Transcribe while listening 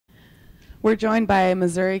We're joined by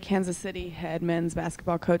Missouri-Kansas City head men's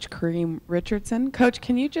basketball coach Kareem Richardson. Coach,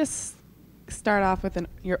 can you just start off with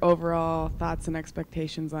your overall thoughts and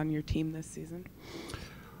expectations on your team this season?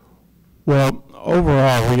 Well,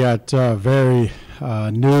 overall, we got very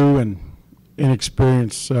new and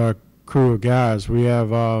inexperienced crew of guys. We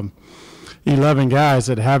have 11 guys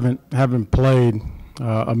that haven't played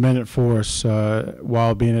a minute for us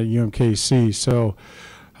while being at UMKC. So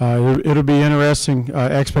it'll be interesting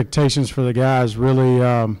expectations for the guys. Really,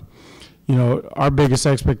 you know, our biggest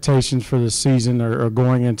expectations for the season or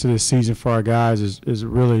going into the season for our guys is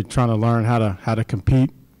really trying to learn how to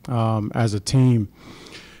compete as a team.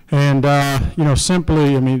 And, you know,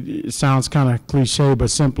 simply, I mean, it sounds kind of cliche, but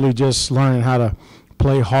simply just learning how to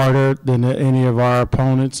play harder than any of our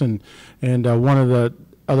opponents. And one of the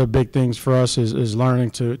other big things for us is learning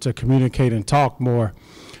to communicate and talk more.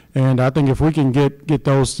 And I think if we can get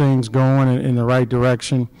those things going in the right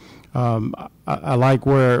direction, I like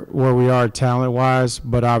where we are talent-wise,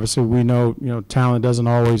 but obviously we know, you know, talent doesn't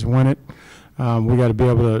always win it. We got to be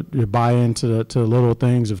able to buy into the little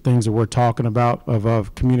things that we're talking about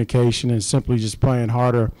of communication and simply just playing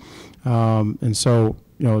harder. And so,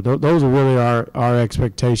 you know, those are really our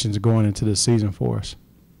expectations going into the season for us.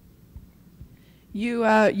 You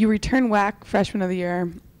return WAC Freshman of the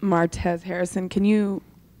Year, Martez Harrison. Can you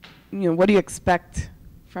know, what do you expect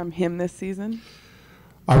from him this season?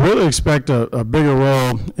 I really expect a bigger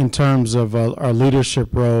role in terms of our leadership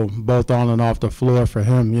role, both on and off the floor for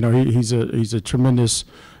him. You know, he's a tremendous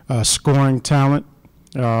scoring talent,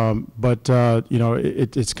 but you know,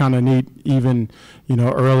 it's kind of neat, even, you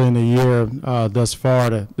know, early in the year thus far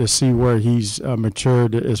to see where he's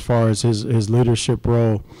matured as far as his leadership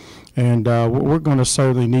role. And we're going to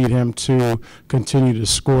certainly need him to continue to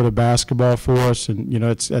score the basketball for us. And, you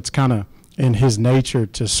know, that's kind of in his nature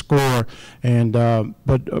to score. And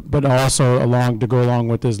but also to go along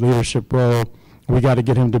with his leadership role, we got to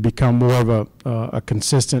get him to become more of a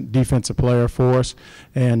consistent defensive player for us.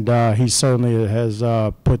 And he certainly has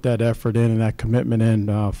put that effort in and that commitment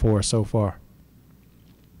in for us so far.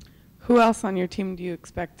 Who else on your team do you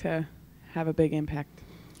expect to have a big impact?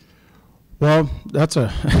 Well, that's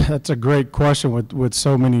a great question with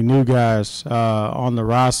so many new guys on the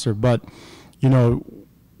roster. But, you know,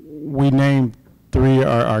 we named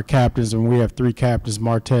our captains, and we have 3 captains,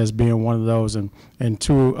 Martez being one of those, and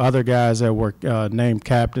 2 other guys that were named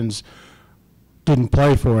captains didn't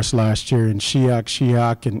play for us last year, and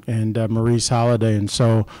Shiak and Maurice Holiday. And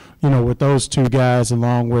so, you know, with those 2 guys,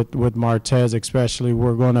 along with Martez especially,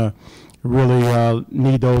 we're going to really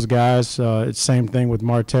need those guys. It's same thing with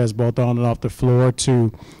Martez, both on and off the floor,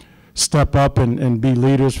 to step up and be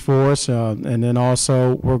leaders for us. And then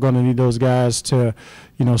also we're going to need those guys to,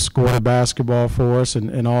 you know, score the basketball for us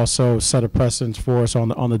and also set a precedence for us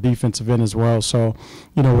on the defensive end as well. So,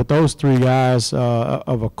 you know, with those 3 guys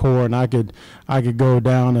of a core, and I could go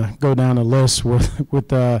down a list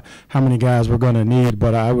with how many guys we're going to need,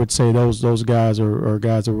 but I would say those guys are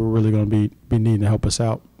guys that we're really going to be needing to help us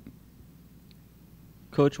out.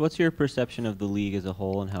 Coach, what's your perception of the league as a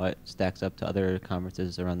whole and how it stacks up to other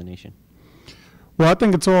conferences around the nation? Well, I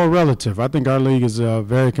think it's all relative. I think our league is a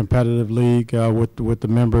very competitive league with the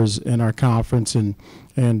members in our conference, and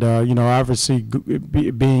you know, obviously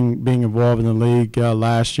being involved in the league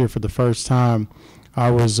last year for the first time,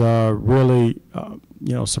 I was really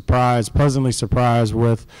you know, pleasantly surprised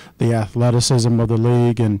with the athleticism of the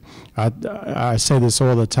league, and I say this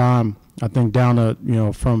all the time. I think down to, you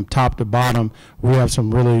know, from top to bottom, we have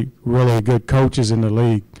some really, really good coaches in the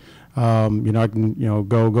league. You know, I can, you know,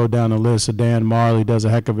 go down the list. Dan Marley does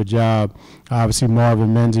a heck of a job. Obviously,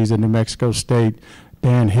 Marvin Menzies at New Mexico State,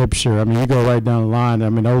 Dan Hipsher. I mean, you go right down the line. I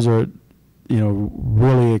mean, those are, you know,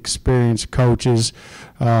 really experienced coaches.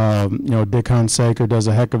 You know, Dick Hunsaker does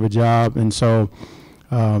a heck of a job, and so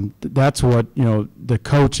that's what, you know, the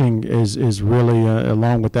coaching is really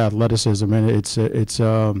along with the athleticism, and it's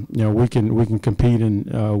you know, we can compete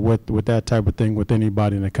with that type of thing with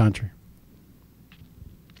anybody in the country.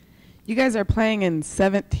 You guys are playing in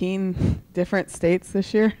 17 different states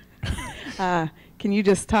this year. Can you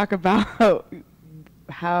just talk about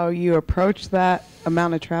how you approach that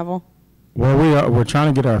amount of travel? Well, we're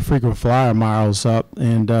trying to get our frequent flyer miles up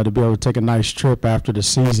and to be able to take a nice trip after the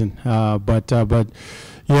season. But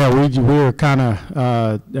yeah, we were kind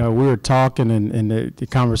of we were talking, and the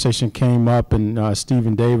conversation came up, and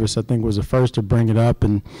Stephen Davis, I think, was the first to bring it up,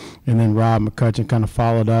 and then Rob McCutcheon kind of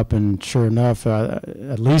followed up, and sure enough,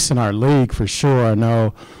 at least in our league for sure, I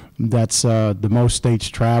know that's the most states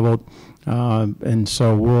traveled. And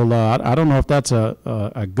so we'll I don't know if that's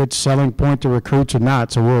a good selling point to recruits or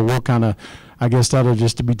not, so we'll kind of I guess that'll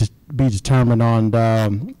just be determined on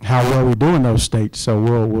how well we do in those states. So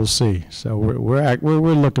we'll see. So we're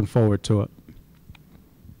looking forward to it.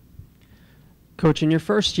 Coach, in your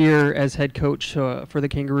first year as head coach for the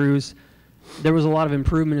Kangaroos, there was a lot of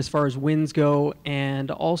improvement as far as wins go, and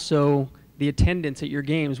also the attendance at your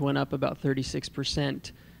games went up about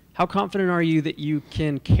 36%. How confident are you that you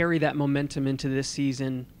can carry that momentum into this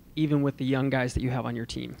season, even with the young guys that you have on your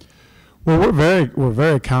team? Well, we're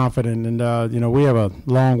very confident, and we have a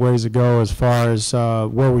long ways to go as far as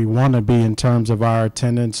where we want to be in terms of our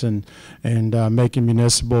attendance and making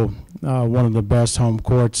Municipal one of the best home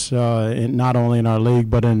courts, not only in our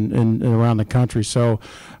league but in around the country. So,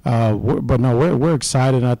 we're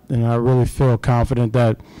excited, and I really feel confident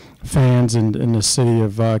that fans in the city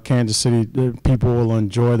of Kansas City, people will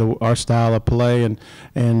enjoy our style of play, and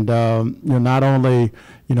not only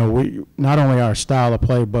our style of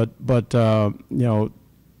play, but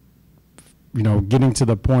getting to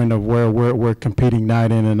the point of where we're competing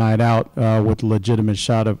night in and night out with a legitimate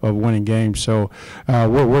shot of winning games. So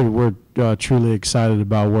we're truly excited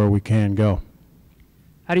about where we can go.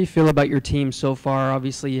 How do you feel about your team so far?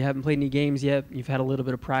 Obviously, you haven't played any games yet. You've had a little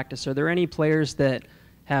bit of practice. Are there any players that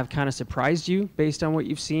have kind of surprised you based on what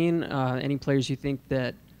you've seen? Any players you think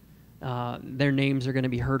that their names are going to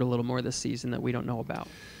be heard a little more this season that we don't know about?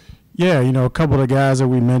 Yeah, a couple of the guys that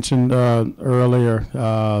we mentioned earlier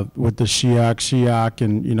with the Shiak,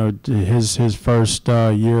 and his first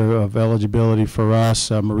year of eligibility for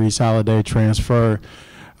us, Maurice Holiday transfer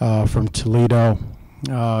from Toledo.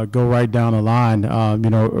 Go right down the line.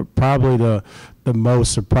 Probably the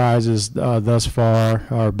most surprises thus far,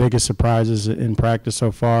 our biggest surprises in practice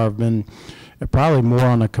so far have been probably more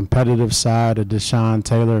on the competitive side. Of Deshaun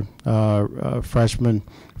Taylor, freshman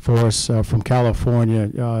for us from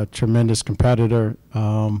California, tremendous competitor,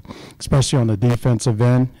 especially on the defensive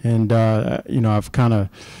end. And I've kind of,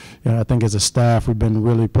 I think as a staff, we've been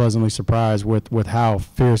really pleasantly surprised with how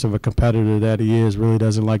fierce of a competitor that he is. Really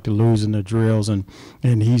doesn't like to lose in the drills, and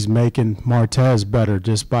he's making Martez better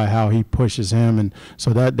just by how he pushes him. And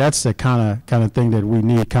so that's the kind of thing that we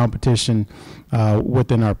need. Competition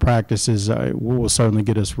within our practices will certainly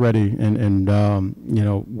get us ready and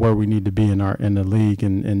where we need to be in the league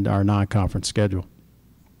and our non-conference schedule.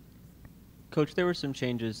 Coach, there were some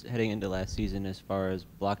changes heading into last season as far as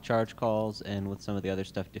block charge calls and with some of the other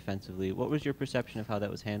stuff defensively. What was your perception of how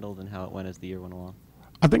that was handled and how it went as the year went along?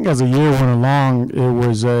 I think as the year went along,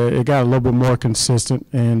 it got a little bit more consistent,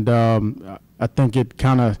 and I think it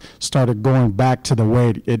kind of started going back to the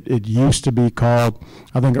way it used to be called.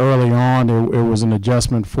 I think early on it was an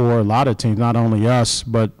adjustment for a lot of teams, not only us,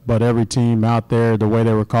 but every team out there, the way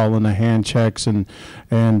they were calling the hand checks and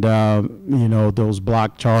those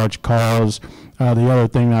block charge calls. The other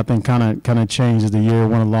thing I think kind of changed as the year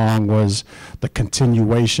went along was the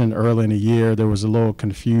continuation early in the year. There was a little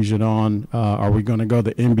confusion on are we going to go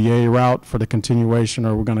the NBA route for the continuation,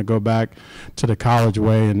 or are we going to go back to the college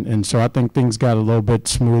way? And so I think things got a little bit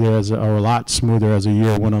smoother or a lot smoother as the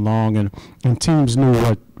year went along, and teams knew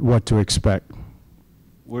what to expect.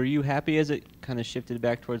 Were you happy as it kind of shifted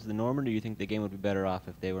back towards the norm, or do you think the game would be better off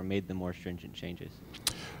if they were made the more stringent changes?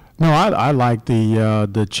 No, I like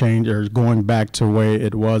the change, or going back to the way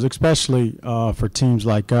it was, especially for teams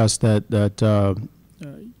like us that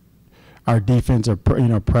our defense are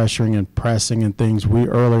pressuring and pressing and things.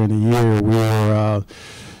 Earlier in the year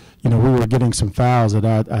we were getting some fouls that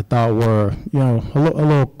I thought were a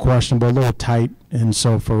little questionable, a little tight, and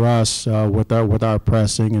so for us with our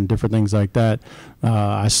pressing and different things like that,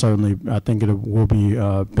 I think it will be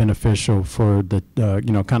beneficial for the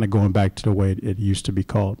kind of going back to the way it used to be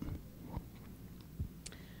called.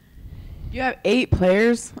 You have 8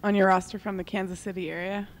 players on your roster from the Kansas City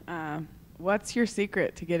area. What's your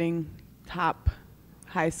secret to getting top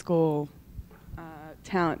high school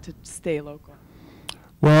talent to stay local?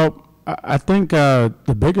 Well, I think the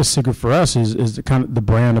biggest secret for us is the kind of the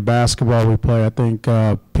brand of basketball we play. I think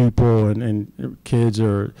people and kids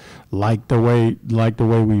like the way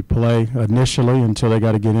we play initially until they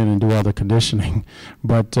got to get in and do all the conditioning.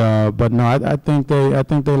 But no, I think they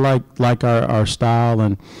like our style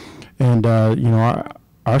and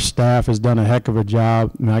our staff has done a heck of a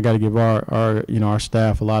job. I mean, I got to give our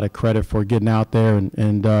staff a lot of credit for getting out there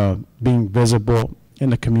and being visible in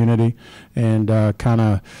the community and kind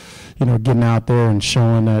of getting out there and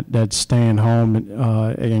showing that staying home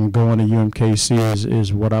and going to UMKC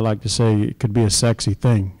is what I like to say, it could be a sexy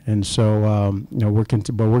thing. And so we're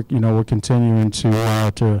continuing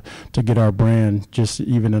to get our brand just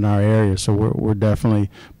even in our area. So we're definitely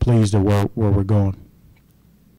pleased at where we're going.